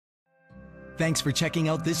Thanks for checking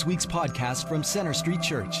out this week's podcast from Center Street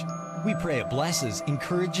Church. We pray it blesses,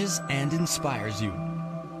 encourages, and inspires you.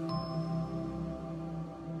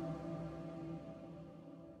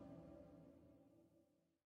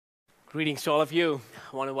 Greetings to all of you.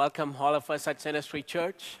 I want to welcome all of us at Center Street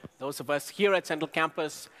Church, those of us here at Central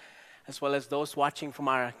Campus, as well as those watching from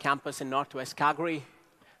our campus in Northwest Calgary,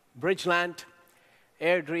 Bridgeland,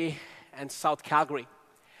 Airdrie, and South Calgary.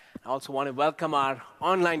 I also want to welcome our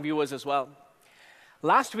online viewers as well.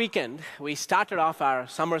 Last weekend, we started off our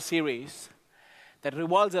summer series that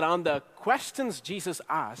revolves around the questions Jesus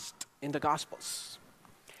asked in the Gospels.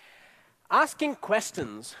 Asking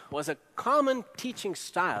questions was a common teaching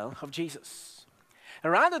style of Jesus.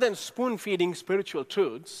 And rather than spoon-feeding spiritual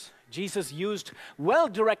truths, Jesus used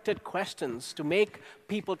well-directed questions to make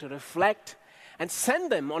people to reflect and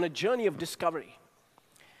send them on a journey of discovery.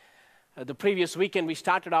 The previous weekend, we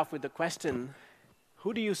started off with the question,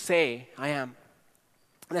 who do you say I am?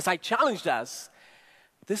 And as I challenged us,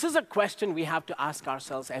 this is a question we have to ask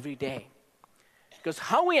ourselves every day. Because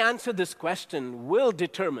how we answer this question will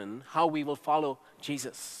determine how we will follow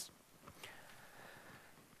Jesus.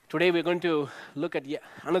 Today we're going to look at yet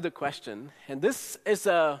another question, and this is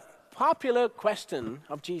a popular question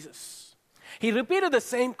of Jesus. He repeated the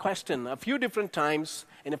same question a few different times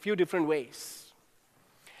in a few different ways.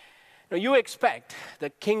 Now you expect the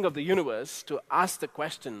King of the universe to ask the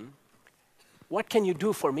question, what can you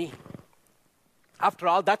do for me? After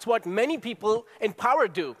all, that's what many people in power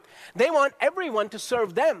do. They want everyone to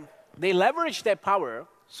serve them. They leverage their power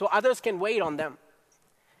so others can wait on them.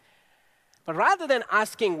 But rather than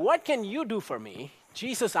asking, what can you do for me?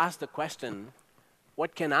 Jesus asked the question,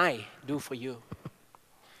 what can I do for you?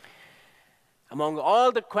 Among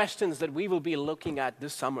all the questions that we will be looking at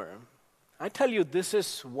this summer, I tell you, this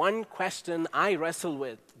is one question I wrestle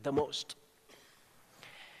with the most.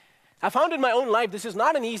 I found in my own life this is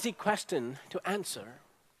not an easy question to answer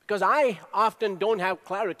because I often don't have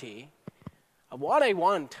clarity of what I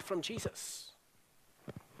want from Jesus.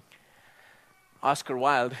 Oscar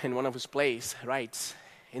Wilde, in one of his plays, writes,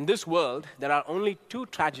 in this world, there are only two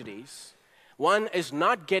tragedies. One is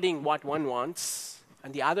not getting what one wants,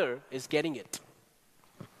 and the other is getting it.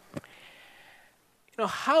 You know,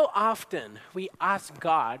 how often we ask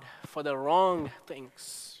God for the wrong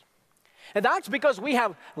things. And that's because we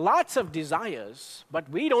have lots of desires, but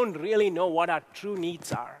we don't really know what our true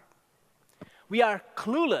needs are. We are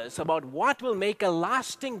clueless about what will make a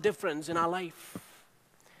lasting difference in our life.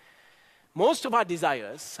 Most of our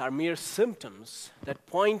desires are mere symptoms that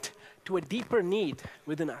point to a deeper need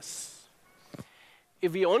within us.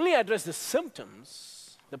 If we only address the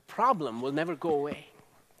symptoms, the problem will never go away.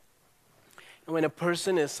 When a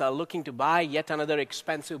person is looking to buy yet another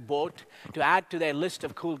expensive boat to add to their list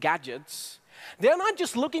of cool gadgets, they're not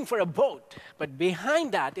just looking for a boat, but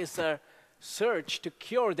behind that is a search to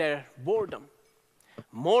cure their boredom.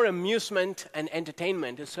 More amusement and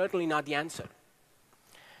entertainment is certainly not the answer.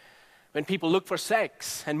 When people look for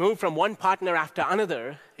sex and move from one partner after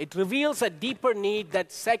another, it reveals a deeper need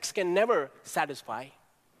that sex can never satisfy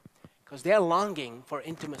because they're longing for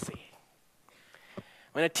intimacy.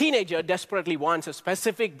 When a teenager desperately wants a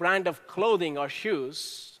specific brand of clothing or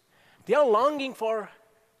shoes, they are longing for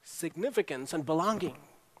significance and belonging.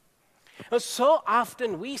 So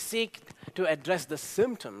often we seek to address the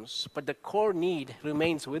symptoms, but the core need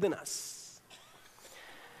remains within us.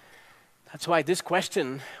 That's why this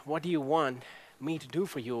question, what do you want me to do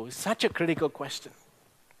for you, is such a critical question.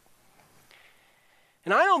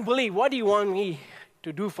 And I don't believe what do you want me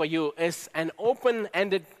to do for you is an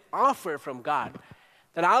open-ended offer from God.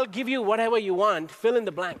 That I'll give you whatever you want, fill in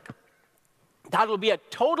the blank. That will be a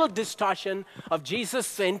total distortion of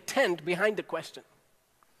Jesus' intent behind the question.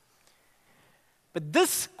 But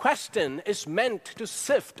this question is meant to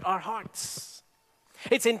sift our hearts.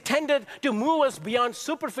 It's intended to move us beyond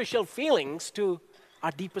superficial feelings to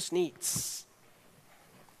our deepest needs.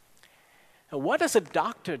 Now, what does a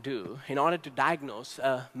doctor do in order to diagnose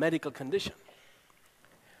a medical condition?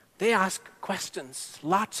 They ask questions,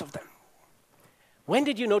 lots of them. When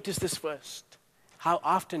did you notice this first? How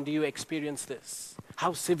often do you experience this?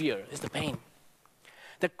 How severe is the pain?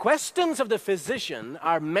 The questions of the physician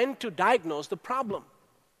are meant to diagnose the problem.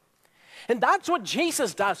 And that's what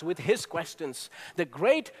Jesus does with his questions. The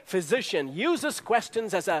great physician uses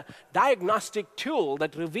questions as a diagnostic tool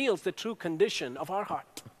that reveals the true condition of our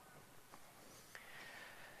heart.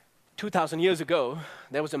 2,000 years ago,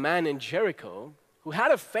 there was a man in Jericho who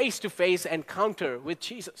had a face-to-face encounter with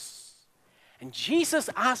Jesus. And Jesus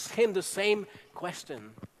asked him the same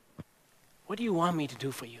question. What do you want me to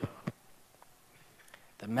do for you?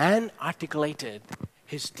 The man articulated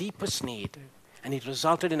his deepest need, and it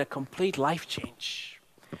resulted in a complete life change.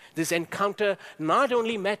 This encounter not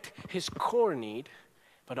only met his core need,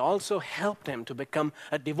 but also helped him to become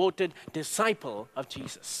a devoted disciple of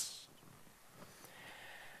Jesus.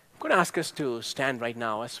 I'm going to ask us to stand right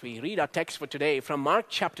now as we read our text for today from Mark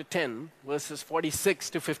chapter 10, verses 46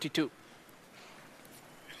 to 52.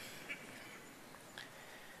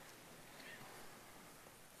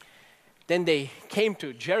 Then they came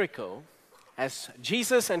to Jericho as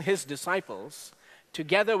Jesus and his disciples,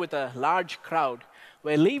 together with a large crowd,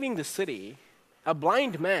 were leaving the city. A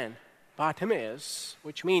blind man, Bartimaeus,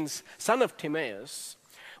 which means son of Timaeus,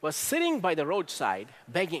 was sitting by the roadside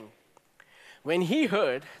begging. When he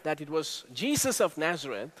heard that it was Jesus of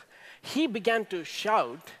Nazareth, he began to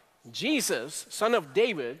shout, "Jesus, son of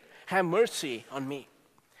David, have mercy on me."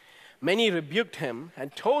 Many rebuked him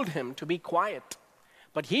and told him to be quiet.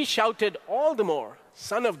 But he shouted all the more,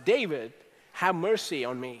 "Son of David, have mercy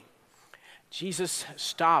on me." Jesus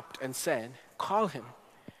stopped and said, "Call him."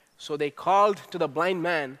 So they called to the blind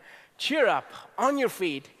man, "Cheer up, on your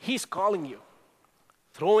feet, he's calling you."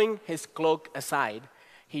 Throwing his cloak aside,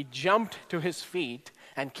 he jumped to his feet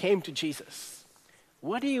and came to Jesus.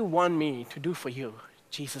 "What do you want me to do for you?"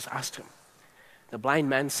 Jesus asked him. The blind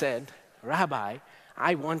man said, "Rabbi,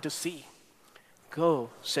 I want to see."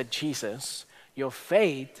 "Go," said Jesus, "your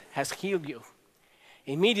faith has healed you."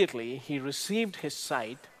 Immediately he received his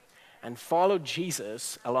sight and followed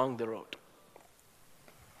Jesus along the road.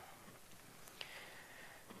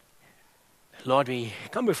 Lord, we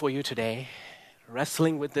come before you today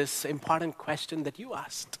wrestling with this important question that you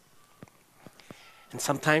asked. And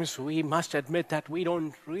sometimes we must admit that we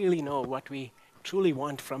don't really know what we truly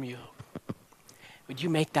want from you. Would you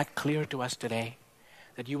make that clear to us today?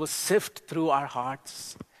 That you will sift through our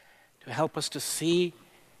hearts to help us to see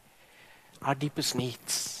our deepest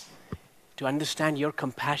needs, to understand your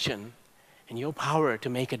compassion and your power to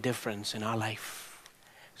make a difference in our life.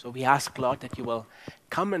 So we ask, Lord, that you will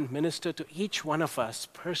come and minister to each one of us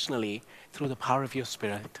personally through the power of your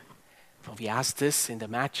Spirit. For we ask this in the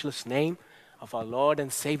matchless name of our Lord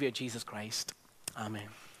and Savior, Jesus Christ. Amen.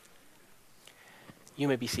 You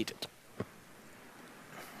may be seated.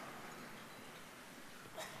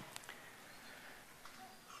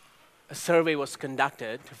 A survey was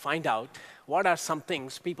conducted to find out what are some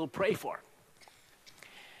things people pray for.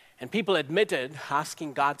 And people admitted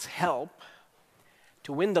asking God's help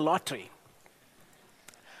to win the lottery,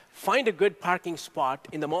 find a good parking spot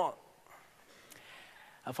in the mall,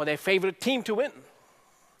 for their favorite team to win.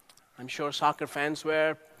 I'm sure soccer fans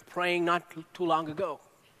were praying not too long ago.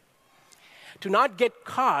 To not get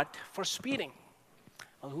caught for speeding.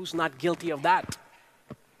 Well, who's not guilty of that?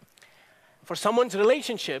 For someone's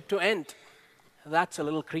relationship to end. That's a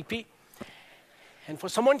little creepy. And for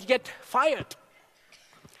someone to get fired.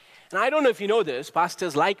 And I don't know if you know this,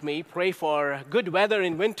 pastors like me pray for good weather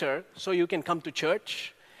in winter so you can come to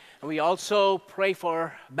church. And we also pray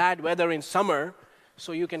for bad weather in summer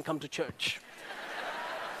so you can come to church.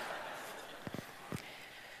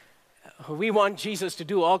 We want Jesus to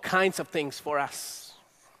do all kinds of things for us.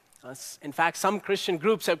 In fact, some Christian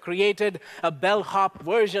groups have created a bellhop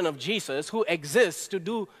version of Jesus who exists to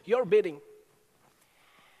do your bidding.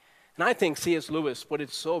 And I think C.S. Lewis put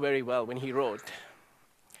it so very well when he wrote,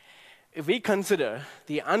 "If we consider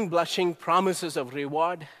the unblushing promises of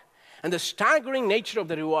reward and the staggering nature of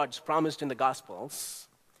the rewards promised in the Gospels,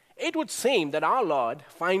 it would seem that our Lord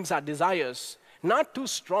finds our desires not too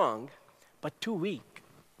strong, but too weak.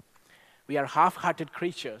 We are half-hearted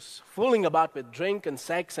creatures, fooling about with drink and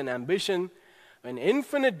sex and ambition, when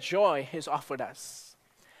infinite joy is offered us.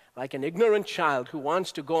 Like an ignorant child who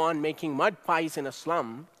wants to go on making mud pies in a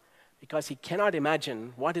slum because he cannot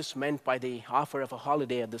imagine what is meant by the offer of a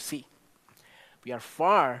holiday at the sea. We are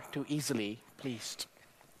far too easily pleased."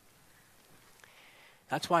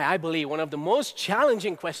 That's why I believe one of the most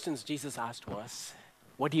challenging questions Jesus asked was,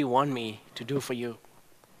 "What do you want me to do for you?"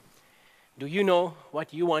 Do you know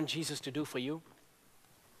what you want Jesus to do for you?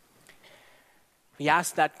 We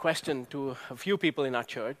asked that question to a few people in our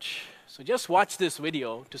church, so just watch this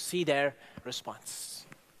video to see their response.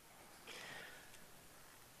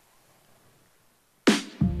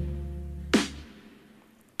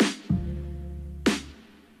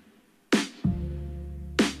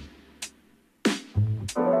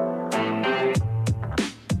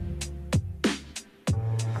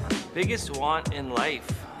 Biggest want in life?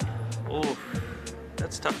 Oh,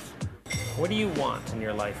 that's tough. What do you want in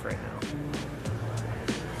your life right now?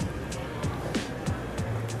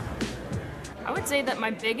 I would say that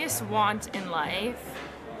my biggest want in life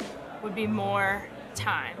would be more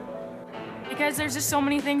time. because there's just so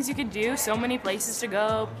many things you could do, so many places to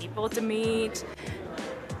go, people to meet,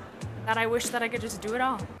 that I wish that I could just do it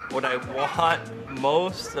all. What I want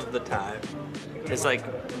most of the time is like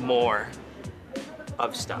more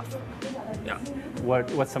of stuff. Yeah.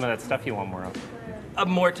 What's some of that stuff you want more of?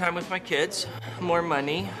 More time with my kids, more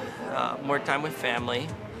money, more time with family,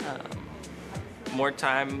 more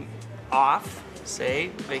time off,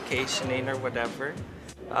 say, vacationing or whatever.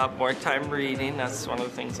 More time reading, that's one of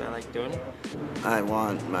the things I like doing. I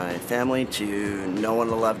want my family to know and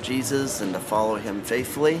to love Jesus and to follow him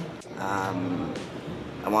faithfully.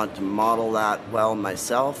 I want to model that well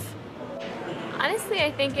myself. Honestly,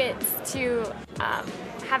 I think it's to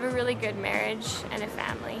have a really good marriage and a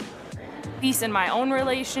family. Peace in my own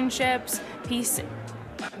relationships, peace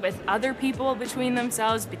with other people between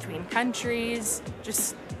themselves, between countries,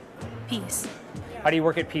 just peace. How do you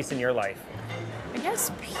work at peace in your life? I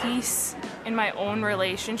guess peace in my own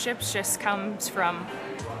relationships just comes from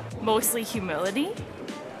mostly humility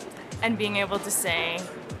and being able to say,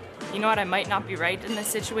 you know what, I might not be right in this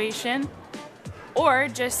situation, or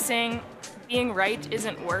just saying being right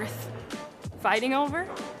isn't worth fighting over.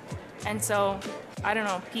 And so, I don't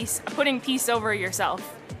know, putting peace over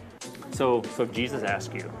yourself. So if Jesus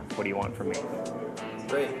asked you, what do you want from me?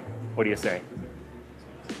 Great. What do you say?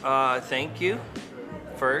 Thank you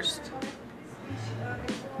first.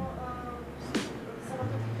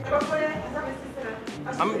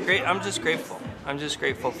 I'm just grateful. I'm just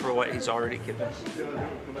grateful for what he's already given.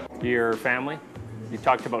 Your family? You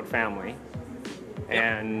talked about family.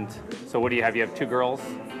 And so what do you have? You have 2 girls?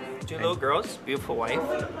 2 little girls, beautiful wife.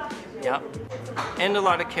 Yeah. And a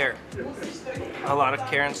lot of care. A lot of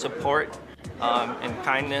care and support and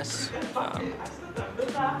kindness.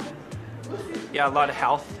 Yeah, a lot of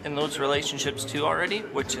health in those relationships too already,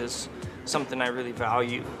 which is something I really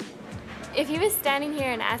value. If he was standing here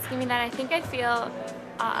and asking me that, I think I'd feel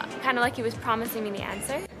kind of like he was promising me the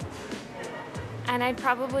answer. And I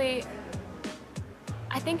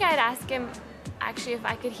think I'd ask him actually if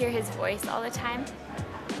I could hear his voice all the time.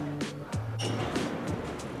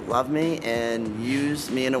 Love me and use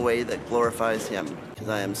me in a way that glorifies him, because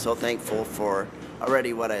I am so thankful for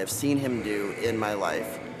already what I have seen him do in my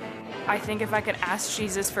life. I think if I could ask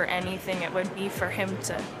Jesus for anything, it would be for him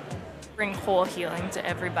to bring whole healing to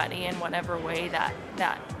everybody in whatever way that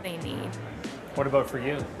they need. What about for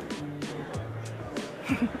you?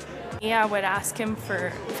 Yeah, I would ask him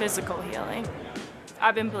for physical healing.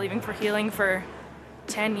 I've been believing for healing for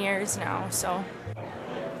 10 years now, so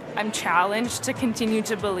I'm challenged to continue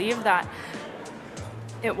to believe that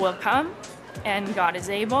it will come and God is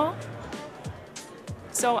able.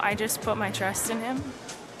 So I just put my trust in him,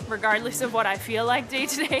 regardless of what I feel like day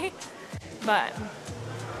to day. But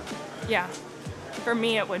yeah, for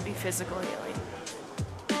me it would be physical healing.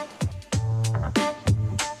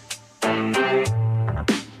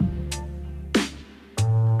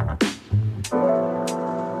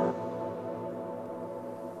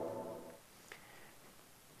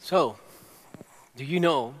 So, do you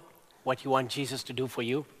know what you want Jesus to do for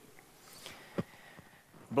you?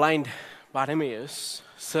 Blind Bartimaeus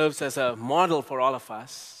serves as a model for all of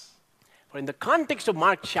us. For in the context of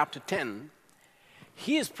Mark chapter 10,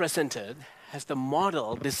 he is presented as the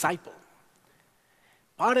model disciple.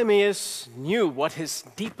 Bartimaeus knew what his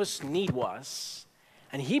deepest need was,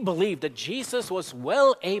 and he believed that Jesus was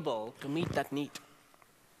well able to meet that need.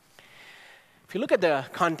 If you look at the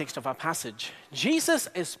context of our passage, Jesus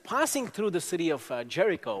is passing through the city of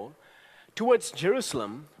Jericho towards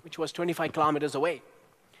Jerusalem, which was 25 kilometers away.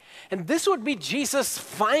 And this would be Jesus'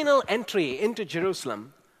 final entry into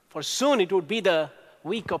Jerusalem, for soon it would be the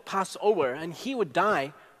week of Passover, and he would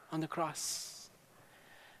die on the cross.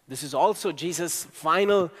 This is also Jesus'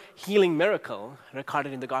 final healing miracle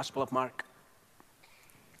recorded in the Gospel of Mark.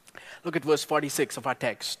 Look at verse 46 of our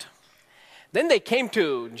text. Then they came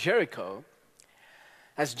to Jericho.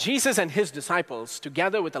 As Jesus and his disciples,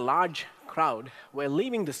 together with a large crowd, were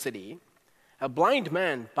leaving the city, a blind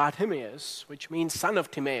man, Bartimaeus, which means son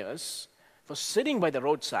of Timaeus, was sitting by the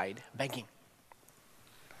roadside begging.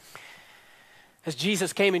 As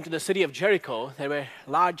Jesus came into the city of Jericho, there were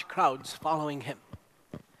large crowds following him.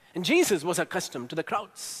 And Jesus was accustomed to the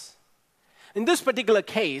crowds. In this particular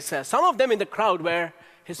case, some of them in the crowd were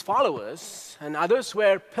his followers, and others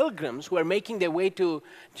were pilgrims who were making their way to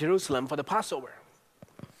Jerusalem for the Passover.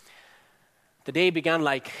 The day began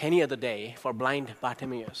like any other day for blind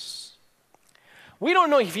Bartimaeus. We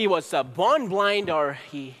don't know if he was born blind or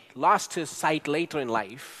he lost his sight later in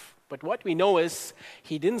life, but what we know is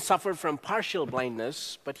he didn't suffer from partial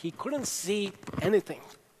blindness, but he couldn't see anything.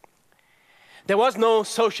 There was no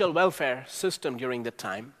social welfare system during that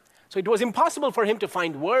time, So it was impossible for him to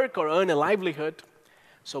find work or earn a livelihood.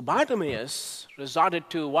 So Bartimaeus resorted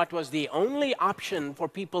to what was the only option for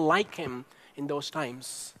people like him in those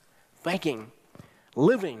times: begging,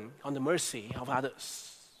 living on the mercy of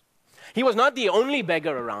others. He was not the only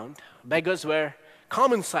beggar around. Beggars were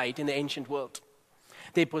common sight in the ancient world.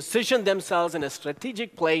 They positioned themselves in a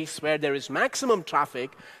strategic place where there is maximum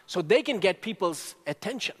traffic so they can get people's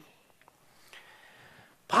attention.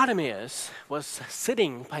 Bartimaeus was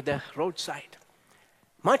sitting by the roadside.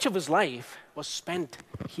 Much of his life was spent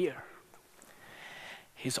here.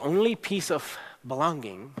 His only piece of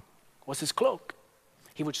belonging was his cloak.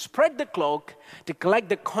 He would spread the cloak to collect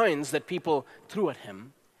the coins that people threw at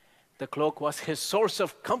him. The cloak was his source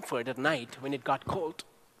of comfort at night when it got cold.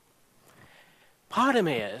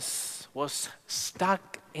 Bartimaeus was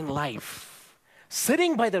stuck in life,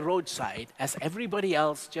 sitting by the roadside as everybody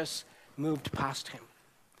else just moved past him.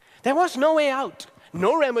 There was no way out,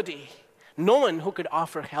 no remedy, no one who could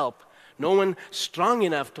offer help, no one strong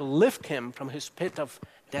enough to lift him from his pit of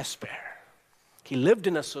despair. He lived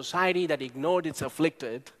in a society that ignored its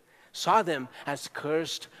afflicted, saw them as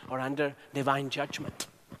cursed or under divine judgment.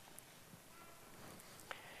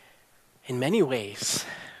 In many ways,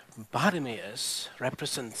 Bartimaeus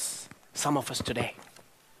represents some of us today.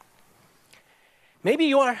 Maybe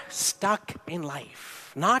you are stuck in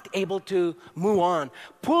life, not able to move on,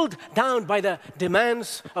 pulled down by the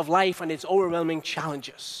demands of life and its overwhelming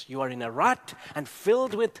challenges. You are in a rut and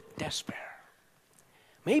filled with despair.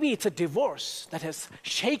 Maybe it's a divorce that has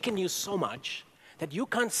shaken you so much that you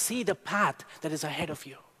can't see the path that is ahead of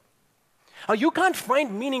you. Or you can't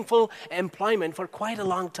find meaningful employment for quite a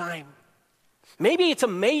long time. Maybe it's a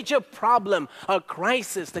major problem or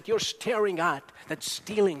crisis that you're staring at that's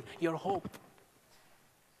stealing your hope.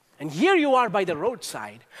 And here you are by the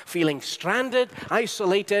roadside, feeling stranded,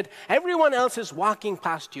 isolated. Everyone else is walking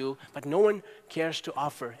past you, but no one cares to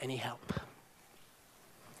offer any help.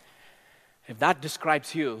 If that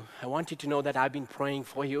describes you, I want you to know that I've been praying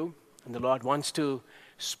for you, and the Lord wants to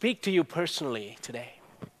speak to you personally today.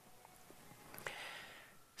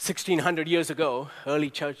 1600 years ago,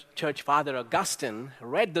 early church father Augustine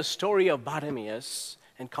read the story of Bartimaeus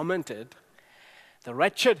and commented, "The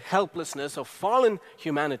wretched helplessness of fallen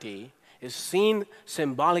humanity is seen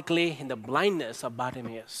symbolically in the blindness of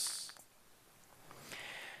Bartimaeus."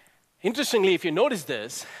 Interestingly, if you notice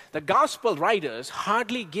this, the gospel writers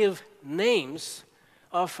hardly give names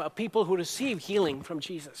of people who receive healing from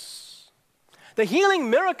Jesus. The healing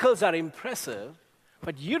miracles are impressive,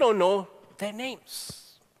 but you don't know their names.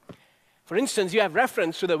 For instance, you have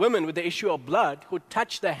reference to the woman with the issue of blood who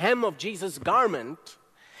touched the hem of Jesus' garment.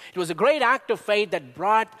 It was a great act of faith that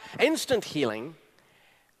brought instant healing.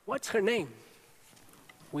 What's her name?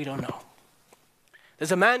 We don't know.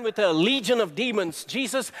 There's a man with a legion of demons.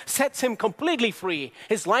 Jesus sets him completely free.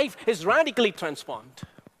 His life is radically transformed.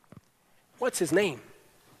 What's his name?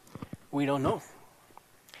 We don't know.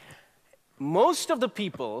 Most of the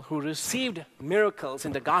people who received miracles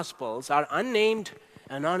in the Gospels are unnamed,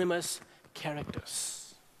 anonymous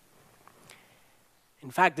characters.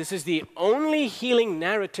 In fact, this is the only healing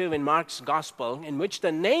narrative in Mark's Gospel in which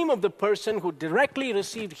the name of the person who directly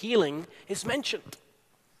received healing is mentioned.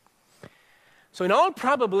 So in all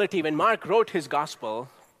probability, when Mark wrote his Gospel,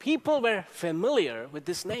 people were familiar with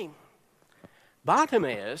this name.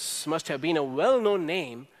 Bartimaeus must have been a well-known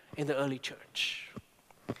name in the early church.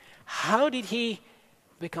 How did he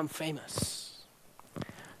become famous?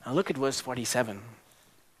 Now look at verse 47.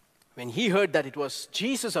 When he heard that it was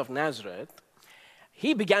Jesus of Nazareth,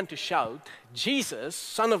 he began to shout, "Jesus,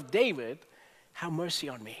 Son of David, have mercy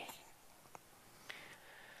on me."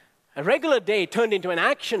 A regular day turned into an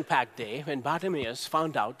action-packed day when Bartimaeus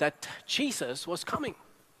found out that Jesus was coming.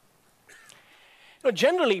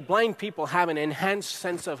 Generally, blind people have an enhanced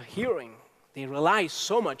sense of hearing. They rely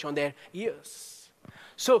so much on their ears.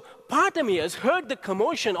 So Bartimaeus heard the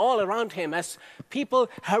commotion all around him as people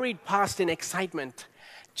hurried past in excitement.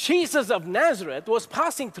 Jesus of Nazareth was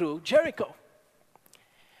passing through Jericho.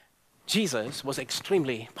 Jesus was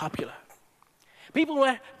extremely popular. People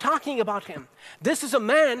were talking about him. This is a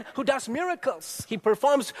man who does miracles. He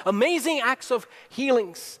performs amazing acts of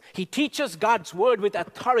healings. He teaches God's word with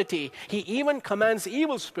authority. He even commands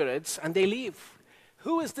evil spirits and they leave.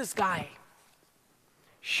 Who is this guy?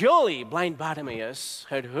 Surely blind Bartimaeus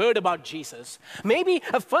had heard about Jesus. Maybe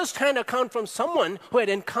a first-hand account from someone who had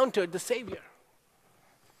encountered the Savior.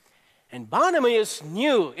 And Bartimaeus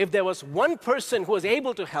knew if there was one person who was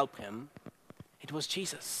able to help him, it was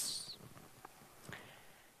Jesus.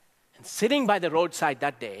 And sitting by the roadside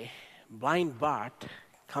that day, blind Bart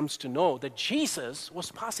comes to know that Jesus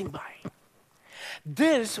was passing by.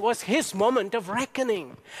 This was his moment of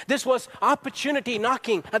reckoning. This was opportunity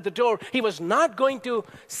knocking at the door. He was not going to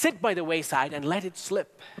sit by the wayside and let it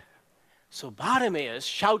slip. So Bartimaeus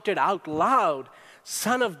shouted out loud,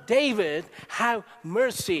 "Son of David, have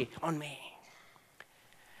mercy on me."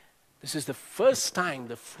 This is the first time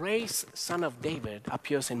the phrase "Son of David"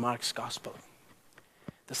 appears in Mark's gospel.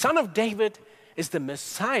 The Son of David is the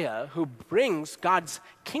Messiah who brings God's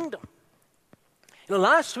kingdom.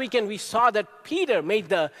 Last weekend we saw that Peter made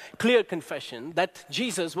the clear confession that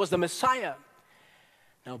Jesus was the Messiah.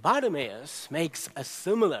 Now Bartimaeus makes a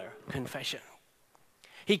similar confession.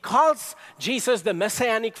 He calls Jesus the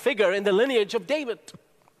messianic figure in the lineage of David.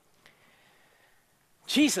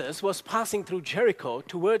 Jesus was passing through Jericho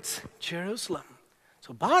towards Jerusalem.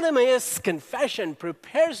 So Bartimaeus' confession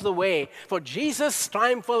prepares the way for Jesus'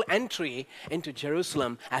 triumphal entry into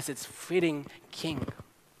Jerusalem as its fitting king.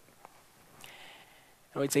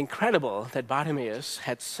 Now, it's incredible that Bartimaeus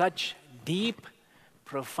had such deep,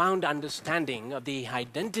 profound understanding of the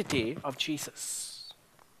identity of Jesus.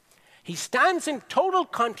 He stands in total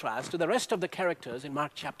contrast to the rest of the characters in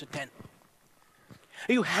Mark chapter 10.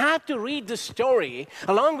 You have to read the story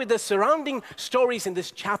along with the surrounding stories in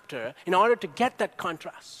this chapter in order to get that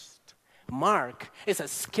contrast. Mark is a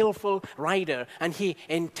skillful writer, and he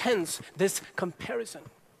intends this comparison.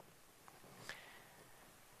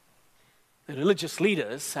 The religious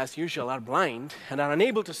leaders, as usual, are blind and are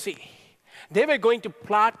unable to see. They were going to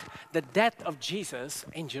plot the death of Jesus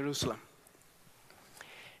in Jerusalem.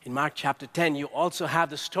 In Mark chapter 10, you also have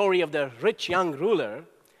the story of the rich young ruler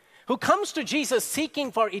who comes to Jesus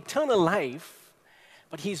seeking for eternal life,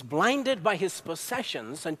 but he's blinded by his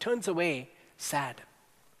possessions and turns away sad.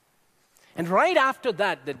 And right after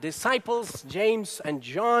that, the disciples, James and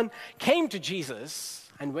John, came to Jesus.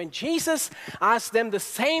 And when Jesus asked them the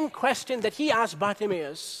same question that he asked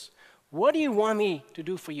Bartimaeus, "What do you want me to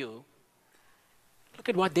do for you?" Look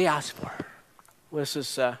at what they asked for.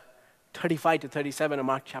 Verses 35 to 37 of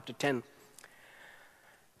Mark chapter 10.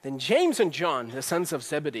 Then James and John, the sons of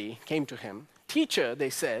Zebedee, came to him. "Teacher," they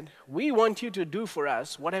said, "we want you to do for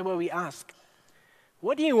us whatever we ask."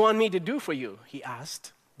 "What do you want me to do for you?" he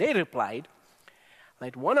asked. They replied,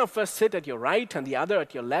 "Let one of us sit at your right and the other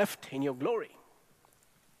at your left in your glory."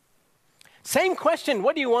 Same question,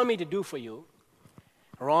 "What do you want me to do for you?"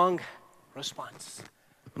 Wrong response.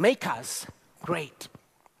 "Make us great."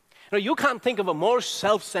 Now, you can't think of a more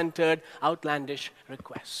self-centered, outlandish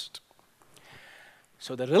request.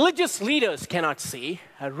 So the religious leaders cannot see.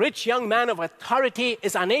 A rich young man of authority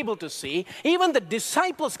is unable to see. Even the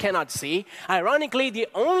disciples cannot see. Ironically, the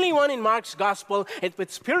only one in Mark's gospel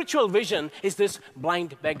with spiritual vision is this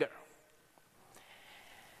blind beggar.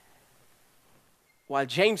 While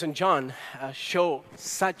James and John show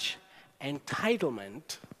such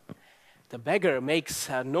entitlement, the beggar makes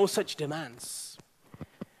no such demands.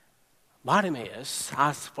 Bartimaeus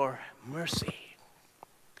asks for mercy.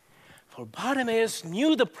 For Bartimaeus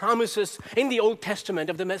knew the promises in the Old Testament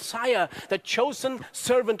of the Messiah, the chosen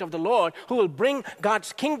servant of the Lord, who will bring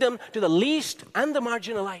God's kingdom to the least and the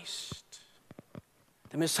marginalized.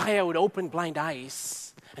 The Messiah would open blind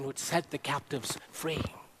eyes and would set the captives free.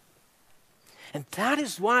 And that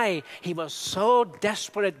is why he was so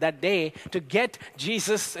desperate that day to get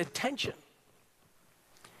Jesus' attention.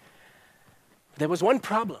 There was one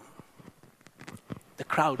problem: the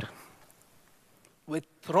crowd. With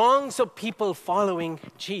throngs of people following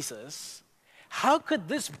Jesus, how could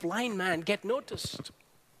this blind man get noticed?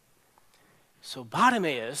 So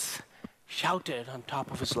Bartimaeus shouted on top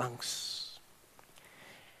of his lungs.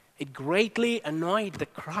 It greatly annoyed the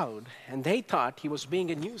crowd, and they thought he was being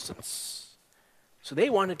a nuisance. So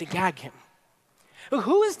they wanted to gag him.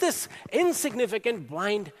 Who is this insignificant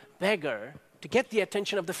blind beggar to get the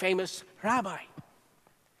attention of the famous rabbi?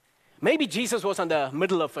 Maybe Jesus was in the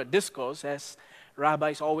middle of a discourse, as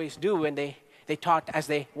rabbis always do when they taught as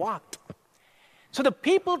they walked. So the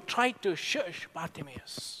people tried to shush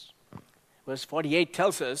Bartimaeus. Verse 48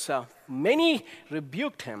 tells us, many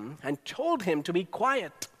rebuked him and told him to be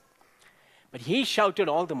quiet. But he shouted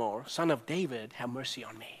all the more, "Son of David, have mercy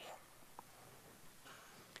on me."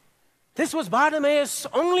 This was Bartimaeus'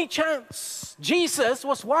 only chance. Jesus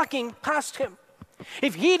was walking past him.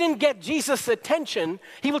 If he didn't get Jesus' attention,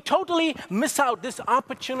 he will totally miss out. This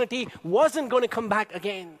opportunity wasn't going to come back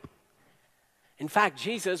again. In fact,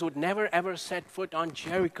 Jesus would never ever set foot on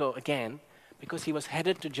Jericho again because he was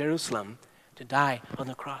headed to Jerusalem to die on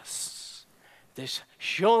the cross. This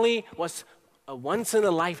surely was a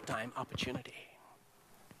once-in-a-lifetime opportunity.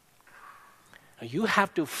 Now, you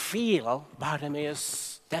have to feel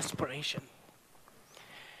Bartimaeus' desperation.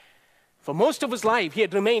 For most of his life, he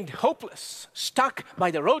had remained hopeless, stuck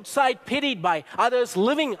by the roadside, pitied by others,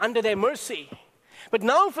 living under their mercy. But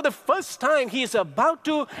now, for the first time, he is about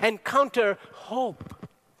to encounter hope.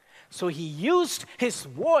 So he used his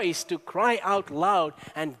voice to cry out loud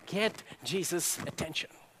and get Jesus'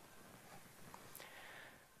 attention.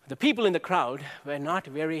 The people in the crowd were not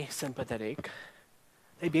very sympathetic.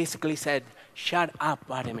 They basically said, "Shut up,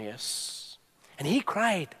 Bartimaeus." And he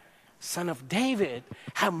cried, "Son of David,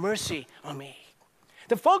 have mercy on me."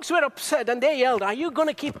 The folks were upset and they yelled, "Are you going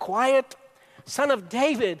to keep quiet? Son of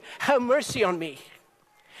David, have mercy on me.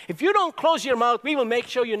 If you don't close your mouth, we will make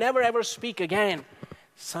sure you never ever speak again.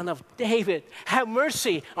 Son of David, have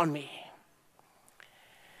mercy on me."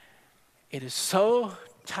 It is so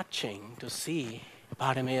touching to see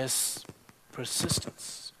Bartimaeus'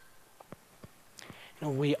 persistence.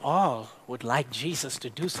 We all would like Jesus to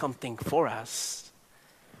do something for us,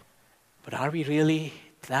 but are we really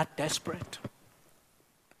that desperate?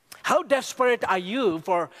 How desperate are you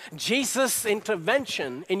for Jesus'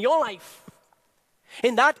 intervention in your life?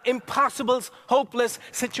 In that impossible, hopeless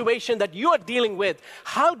situation that you are dealing with,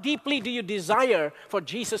 how deeply do you desire for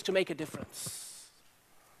Jesus to make a difference?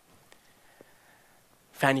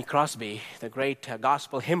 Fanny Crosby, the great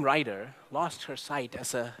gospel hymn writer, lost her sight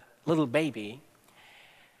as a little baby.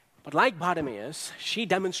 But like Bartimaeus, she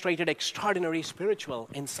demonstrated extraordinary spiritual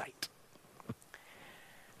insight.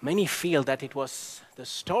 Many feel that it was the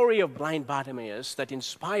story of blind Bartimaeus that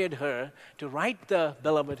inspired her to write the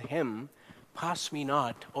beloved hymn, "Pass me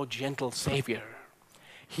not, O gentle Savior.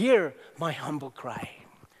 Hear my humble cry,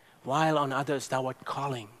 while on others thou art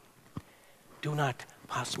calling. Do not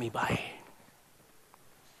pass me by."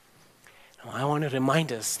 Now, I want to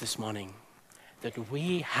remind us this morning that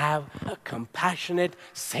we have a compassionate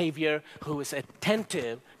Savior who is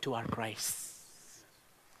attentive to our cries.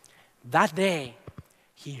 That day,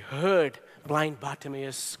 he heard blind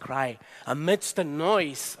Bartimaeus cry amidst the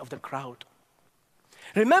noise of the crowd.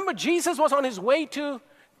 Remember, Jesus was on his way to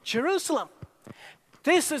Jerusalem.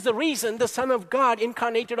 This is the reason the Son of God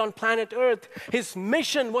incarnated on planet Earth. His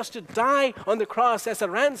mission was to die on the cross as a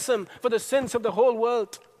ransom for the sins of the whole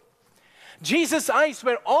world. Jesus' eyes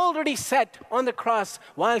were already set on the cross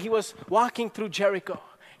while he was walking through Jericho.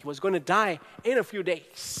 He was going to die in a few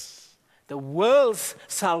days. The world's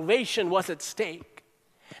salvation was at stake.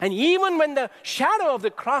 And even when the shadow of the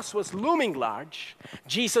cross was looming large,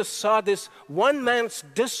 Jesus saw this one man's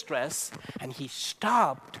distress and he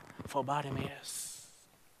stopped for Bartimaeus.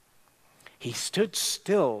 He stood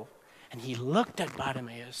still and he looked at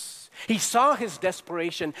Bartimaeus. He saw his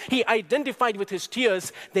desperation. He identified with his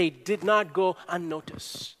tears. They did not go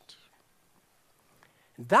unnoticed.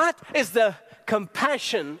 That is the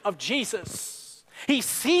compassion of Jesus. He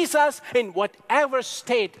sees us in whatever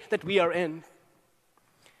state that we are in.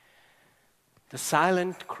 The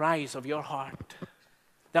silent cries of your heart,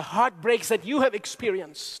 the heartbreaks that you have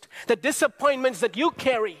experienced, the disappointments that you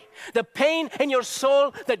carry, the pain in your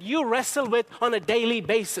soul that you wrestle with on a daily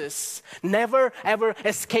basis, never ever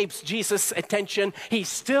escapes Jesus' attention. He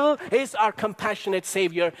still is our compassionate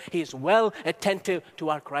Savior. He is well attentive to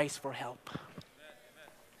our cries for help.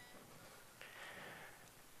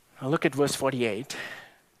 Now look at verse 48.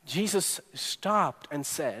 Jesus stopped and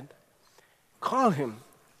said, "Call him."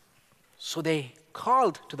 So they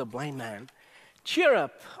called to the blind man, "Cheer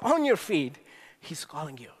up, on your feet, he's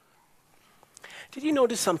calling you." Did you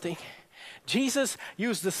notice something? Jesus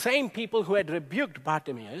used the same people who had rebuked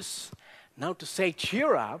Bartimaeus now to say,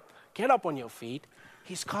 "Cheer up, get up on your feet,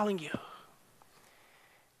 he's calling you."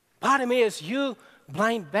 Bartimaeus, you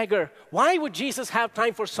blind beggar, why would Jesus have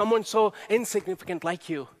time for someone so insignificant like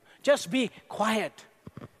you? Just be quiet.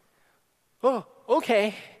 "Oh,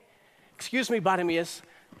 okay. Excuse me, Bartimaeus.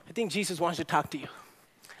 I think Jesus wants to talk to you."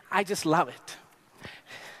 I just love it.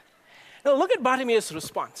 Now look at Bartimaeus'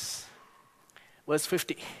 response. Verse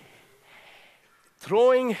 50.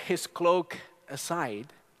 Throwing his cloak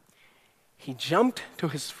aside, he jumped to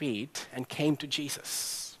his feet and came to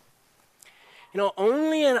Jesus.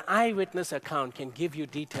 Only an eyewitness account can give you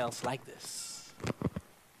details like this.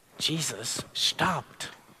 Jesus stopped.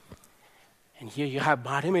 And here you have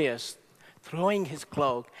Bartimaeus throwing his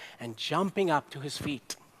cloak and jumping up to his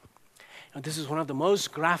feet. This is one of the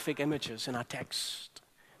most graphic images in our text.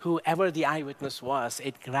 Whoever the eyewitness was,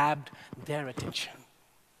 it grabbed their attention.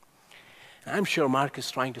 And I'm sure Mark is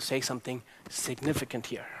trying to say something significant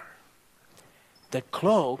here. The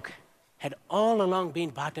cloak had all along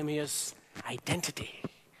been Bartimaeus' identity.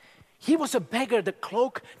 He was a beggar. The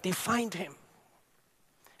cloak defined him.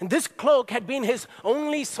 And this cloak had been his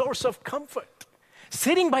only source of comfort.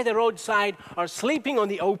 Sitting by the roadside or sleeping on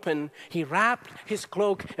the open, he wrapped his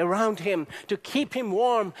cloak around him to keep him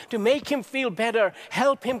warm, to make him feel better,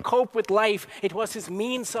 help him cope with life. It was his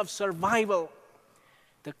means of survival.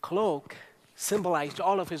 The cloak symbolized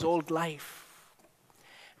all of his old life.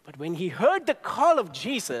 But when he heard the call of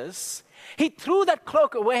Jesus, he threw that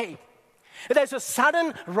cloak away. There's a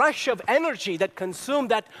sudden rush of energy that consumed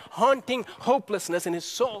that haunting hopelessness in his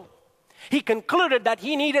soul. He concluded that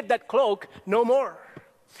he needed that cloak no more.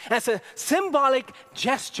 As a symbolic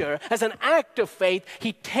gesture, as an act of faith,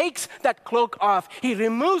 he takes that cloak off. He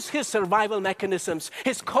removes his survival mechanisms,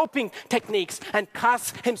 his coping techniques, and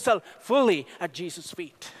casts himself fully at Jesus'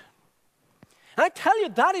 feet. And I tell you,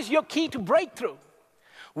 that is your key to breakthrough.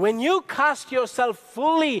 When you cast yourself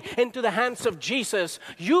fully into the hands of Jesus,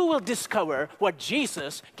 you will discover what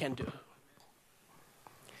Jesus can do.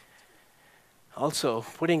 Also,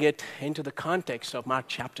 putting it into the context of Mark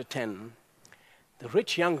chapter 10, the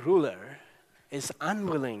rich young ruler is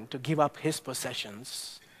unwilling to give up his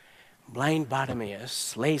possessions. Blind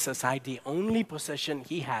Bartimaeus lays aside the only possession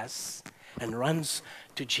he has and runs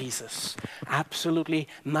to Jesus. Absolutely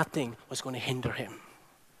nothing was going to hinder him.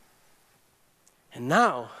 And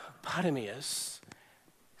now Bartimaeus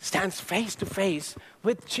stands face to face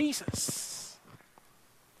with Jesus.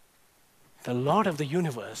 The Lord of the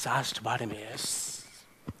universe asked Bartimaeus,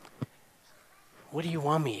 "What do you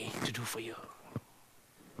want me to do for you?"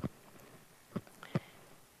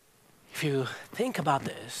 If you think about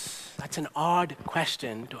this, that's an odd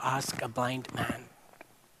question to ask a blind man.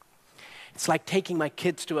 It's like taking my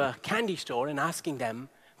kids to a candy store and asking them,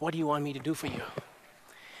 "What do you want me to do for you?"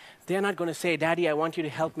 They're not going to say, "Daddy, I want you to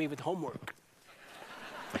help me with homework."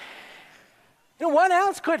 What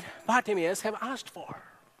else could Bartimaeus have asked for?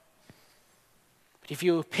 But if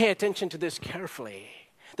you pay attention to this carefully,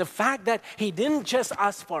 the fact that he didn't just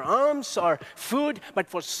ask for alms or food, but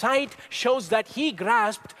for sight, shows that he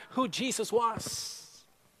grasped who Jesus was.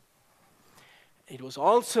 It was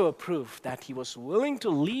also a proof that he was willing to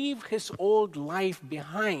leave his old life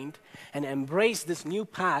behind and embrace this new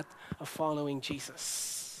path of following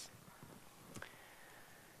Jesus.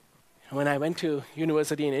 When I went to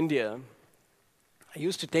university in India, I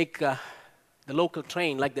used to take the local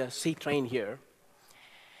train, like the C train here.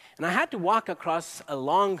 And I had to walk across a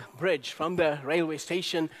long bridge from the railway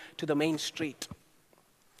station to the main street.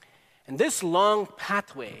 And this long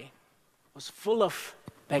pathway was full of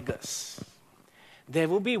beggars. There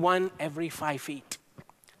will be one every 5 feet.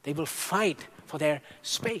 They will fight for their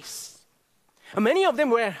space. And many of them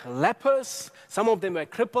were lepers, some of them were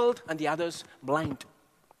crippled, and the others blind.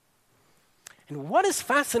 And what is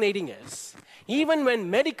fascinating is, even when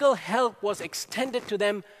medical help was extended to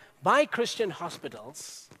them by Christian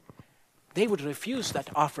hospitals, they would refuse that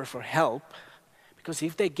offer for help because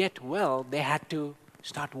if they get well, they had to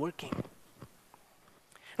start working.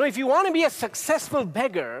 Now, if you want to be a successful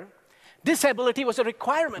beggar, disability was a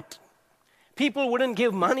requirement. People wouldn't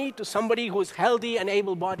give money to somebody who was healthy and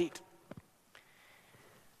able-bodied.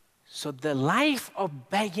 So the life of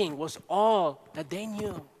begging was all that they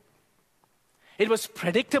knew. It was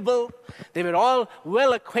predictable. They were all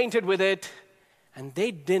well acquainted with it, and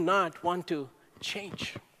they did not want to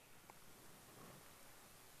change.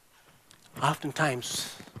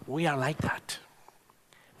 Oftentimes, we are like that.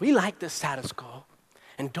 We like the status quo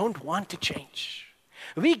and don't want to change.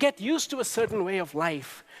 We get used to a certain way of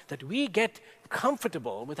life that we get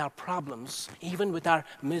comfortable with our problems, even with our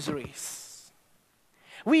miseries.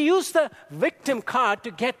 We use the victim card to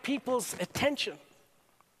get people's attention.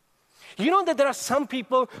 You know that there are some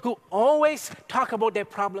people who always talk about their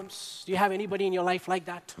problems. Do you have anybody in your life like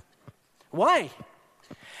that? Why?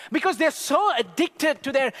 Because they're so addicted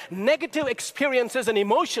to their negative experiences and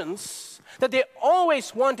emotions that they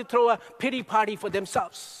always want to throw a pity party for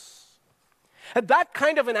themselves. And that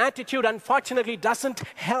kind of an attitude, unfortunately, doesn't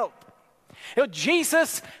help.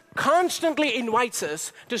 Jesus constantly invites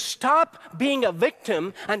us to stop being a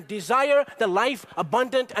victim and desire the life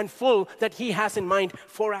abundant and full that He has in mind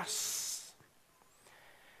for us.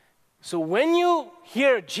 So when you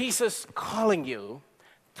hear Jesus calling you,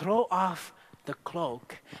 throw off the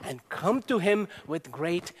cloak and come to Him with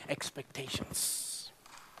great expectations.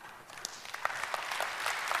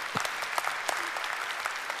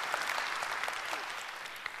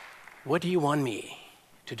 What do you want me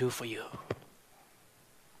to do for you?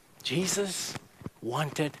 Jesus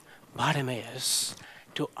wanted Bartimaeus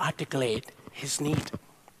to articulate his need.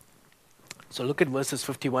 So look at verses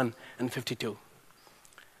 51 and 52.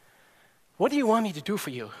 What do you want me to do for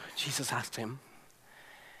you? Jesus asked him.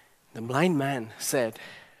 The blind man said,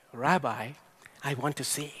 Rabbi, I want to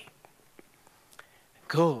see.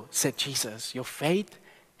 "Go," said Jesus, "your faith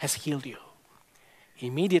has healed you."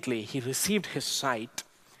 Immediately he received his sight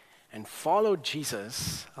and followed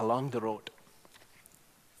Jesus along the road.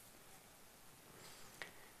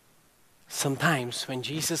 Sometimes when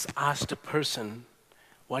Jesus asked a person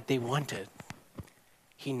what they wanted,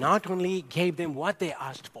 he not only gave them what they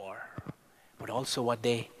asked for, but also what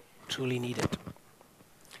they truly needed.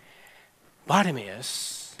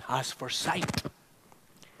 Bartimaeus asked for sight.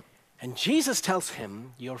 And Jesus tells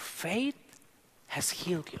him, "Your faith has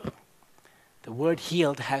healed you." The word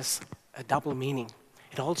healed has a double meaning.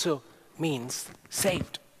 It also means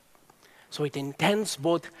saved. So it intends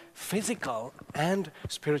both physical and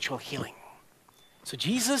spiritual healing. So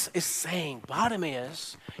Jesus is saying,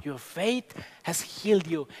 "Bartimaeus, your faith has healed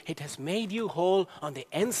you. It has made you whole on the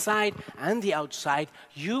inside and the outside.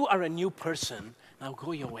 You are a new person. Now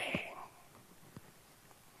go your way."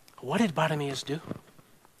 What did Bartimaeus do?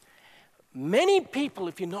 Many people,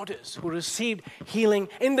 if you notice, who received healing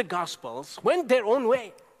in the Gospels went their own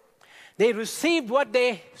way. They received what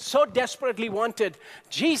they so desperately wanted.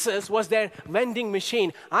 Jesus was their vending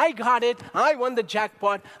machine. "I got it. I won the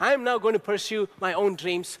jackpot. I'm now going to pursue my own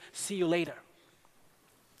dreams. See you later."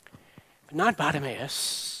 But not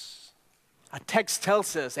Bartimaeus. Our text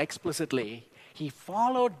tells us explicitly, he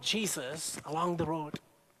followed Jesus along the road,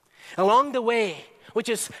 along the way, which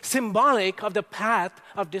is symbolic of the path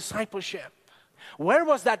of discipleship. Where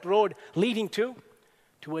was that road leading to?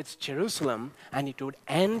 Towards Jerusalem, and it would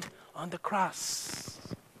end on the cross.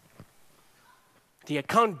 The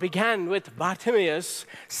account began with Bartimaeus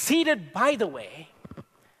seated by the way,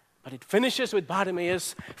 but it finishes with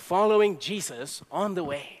Bartimaeus following Jesus on the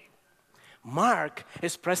way. Mark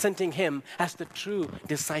is presenting him as the true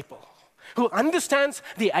disciple who understands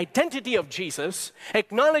the identity of Jesus,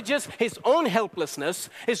 acknowledges his own helplessness,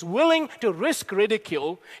 is willing to risk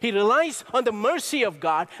ridicule. He relies on the mercy of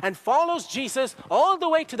God and follows Jesus all the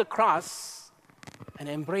way to the cross and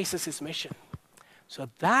embraces his mission. So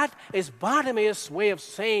that is Bartimaeus' way of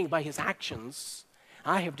saying by his actions,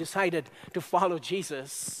 "I have decided to follow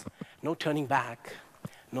Jesus. No turning back,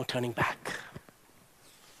 no turning back."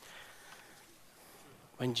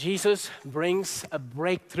 When Jesus brings a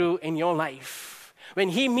breakthrough in your life, when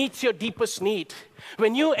he meets your deepest need,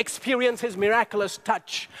 when you experience his miraculous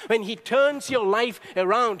touch, when he turns your life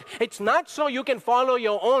around, it's not so you can follow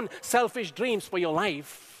your own selfish dreams for your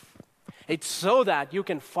life. It's so that you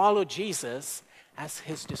can follow Jesus as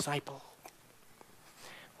his disciple.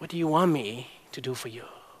 What do you want me to do for you?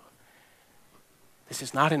 This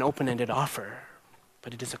is not an open-ended offer,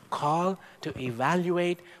 but it is a call to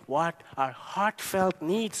evaluate what our heartfelt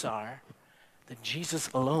needs are that Jesus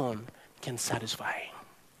alone can satisfy.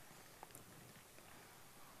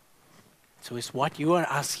 So is what you are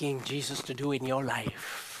asking Jesus to do in your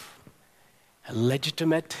life a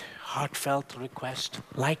legitimate, heartfelt request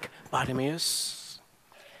like Bartimaeus?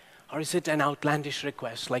 Or is it an outlandish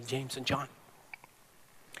request like James and John?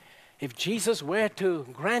 If Jesus were to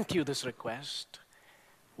grant you this request,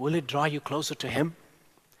 will it draw you closer to him?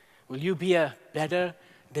 Will you be a better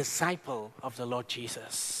disciple of the Lord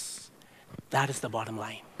Jesus? That is the bottom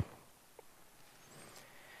line.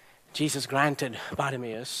 Jesus granted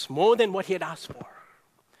Bartimaeus more than what he had asked for.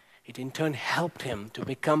 It in turn helped him to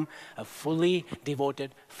become a fully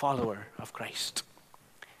devoted follower of Christ.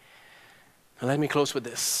 Now let me close with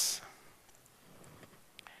this.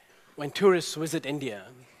 When tourists visit India,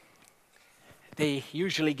 they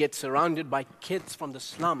usually get surrounded by kids from the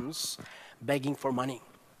slums begging for money.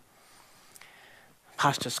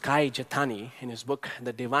 Pastor Sky Jatani, in his book,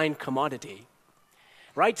 The Divine Commodity,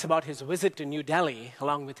 writes about his visit to New Delhi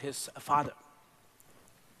along with his father.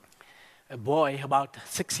 A boy about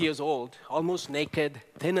 6 years old, almost naked,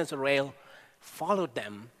 thin as a rail, followed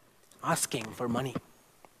them asking for money.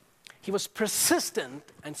 He was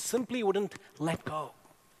persistent and simply wouldn't let go.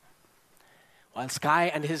 While Sky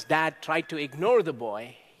and his dad tried to ignore the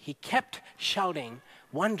boy, he kept shouting,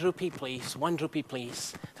 "1 rupee please, 1 rupee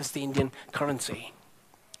please." That's the Indian currency.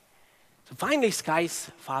 So finally, Sky's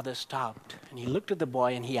father stopped and he looked at the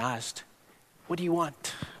boy and he asked, "What do you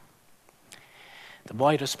want?" The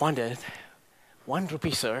boy responded, "1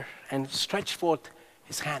 rupee, sir," and stretched forth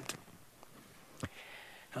his hand.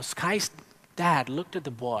 Now Sky's dad looked at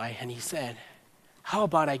the boy and he said, "How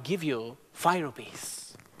about I give you 5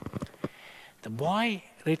 rupees? The boy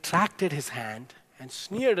retracted his hand and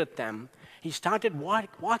sneered at them. He started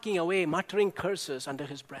walking away, muttering curses under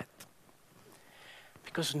his breath.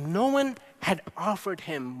 Because no one had offered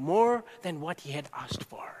him more than what he had asked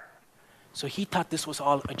for. So he thought this was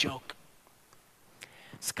all a joke.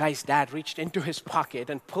 Sky's dad reached into his pocket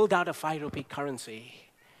and pulled out a 5 rupee currency.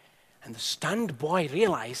 And the stunned boy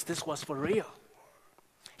realized this was for real.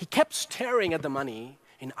 He kept staring at the money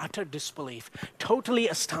in utter disbelief, totally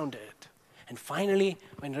astounded. And finally,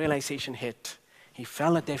 when realization hit, he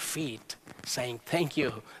fell at their feet, saying, "Thank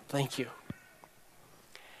you, thank you."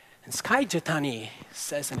 And Sky Jatani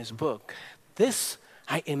says in his book, "This,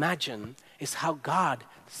 I imagine, is how God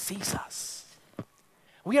sees us.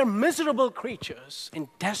 We are miserable creatures in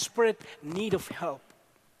desperate need of help.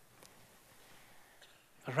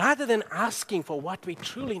 Rather than asking for what we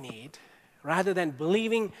truly need, rather than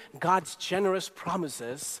believing God's generous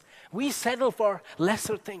promises, we settle for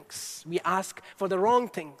lesser things. We ask for the wrong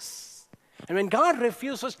things. And when God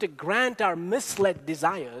refuses to grant our misled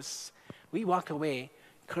desires, we walk away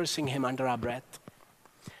cursing Him under our breath.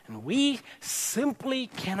 And we simply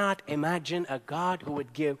cannot imagine a God who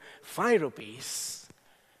would give 5 rupees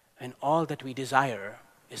when all that we desire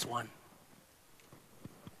is 1.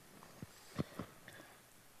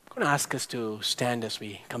 I'm going to ask us to stand as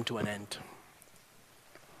we come to an end.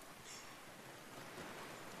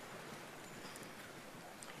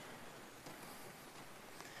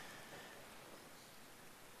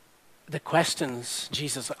 The questions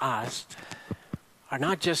Jesus asked are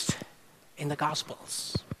not just in the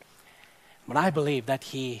Gospels, but I believe that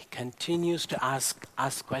He continues to ask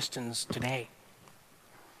us questions today.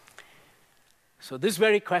 So this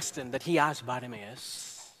very question that He asked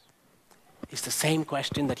Bartimaeus is the same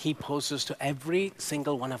question that He poses to every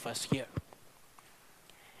single one of us here.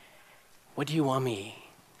 What do you want me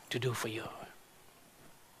to do for you?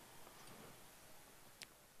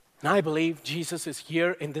 And I believe Jesus is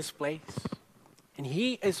here in this place, and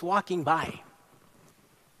He is walking by.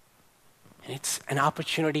 And it's an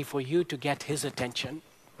opportunity for you to get His attention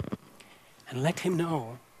and let Him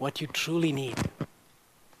know what you truly need.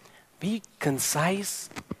 Be concise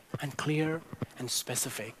and clear and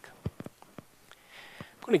specific.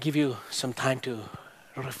 I'm going to give you some time to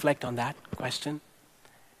reflect on that question.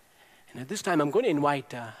 And at this time, I'm going to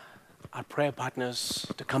invite our prayer partners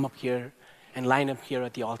to come up here and line up here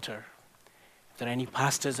at the altar. If there are any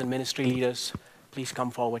pastors and ministry leaders, please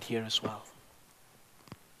come forward here as well.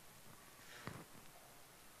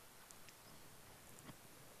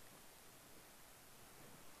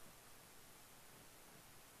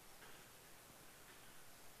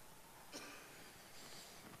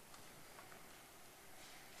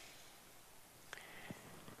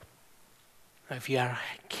 If you are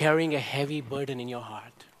carrying a heavy burden in your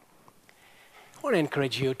heart, I want to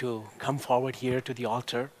encourage you to come forward here to the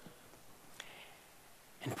altar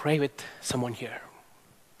and pray with someone here.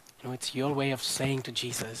 You know, it's your way of saying to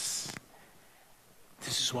Jesus,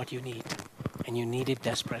 this is what you need, and you need it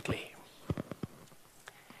desperately.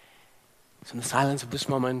 So in the silence of this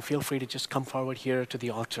moment, feel free to just come forward here to the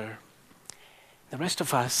altar. The rest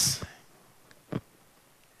of us,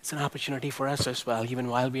 it's an opportunity for us as well, even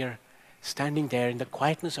while we are standing there in the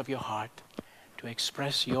quietness of your heart, to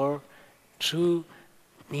express your true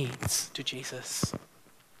needs to Jesus.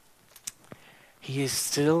 He is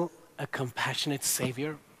still a compassionate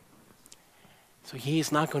Savior, so He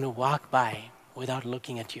is not going to walk by without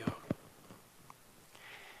looking at you.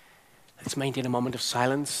 Let's maintain a moment of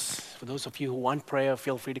silence. For those of you who want prayer,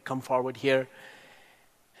 feel free to come forward here.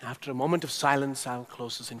 And after a moment of silence, I'll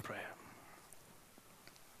close this in prayer.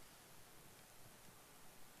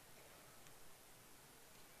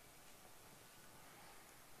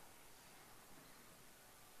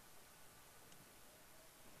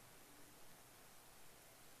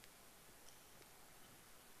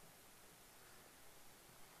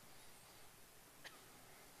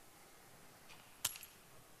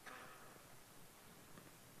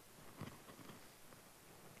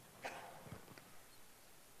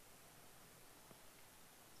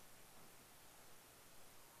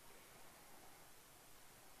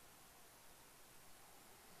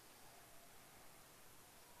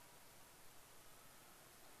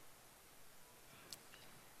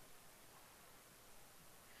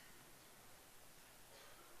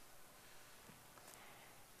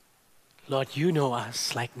 Lord, you know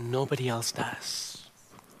us like nobody else does.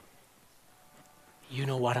 You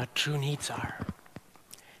know what our true needs are.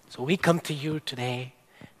 So we come to you today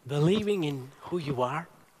believing in who you are,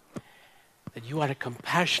 that you are a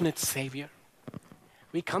compassionate Savior.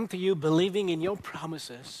 We come to you believing in your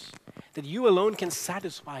promises, that you alone can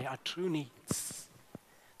satisfy our true needs,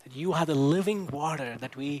 that you are the living water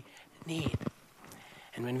that we need.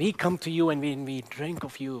 And when we come to you and when we drink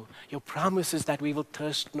of you, your promise is that we will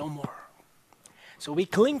thirst no more. So we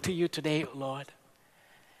cling to you today, Lord.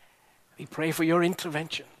 We pray for your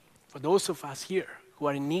intervention, for those of us here who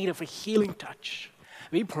are in need of a healing touch,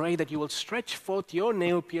 we pray that you will stretch forth your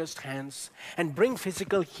nail-pierced hands and bring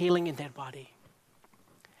physical healing in their body.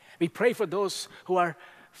 We pray for those who are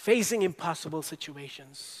facing impossible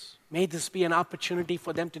situations. May this be an opportunity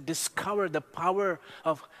for them to discover the power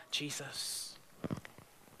of Jesus.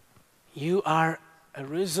 You are a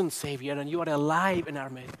risen Savior, and you are alive in our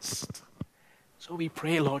midst. So we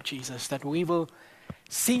pray, Lord Jesus, that we will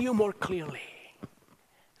see you more clearly,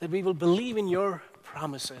 that we will believe in your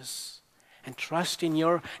promises and trust in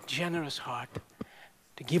your generous heart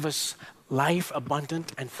to give us life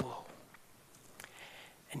abundant and full.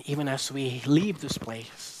 And even as we leave this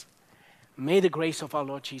place, may the grace of our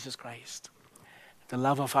Lord Jesus Christ, the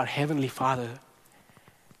love of our Heavenly Father,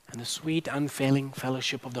 and the sweet, unfailing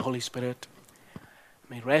fellowship of the Holy Spirit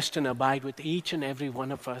may rest and abide with each and every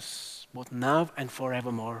one of us, both now and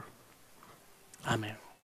forevermore. Amen.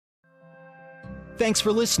 Thanks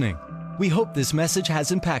for listening. We hope this message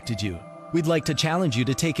has impacted you. We'd like to challenge you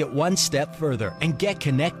to take it one step further and get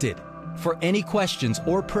connected. For any questions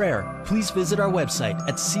or prayer, please visit our website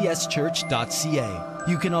at cschurch.ca.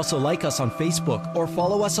 You can also like us on Facebook or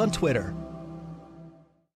follow us on Twitter.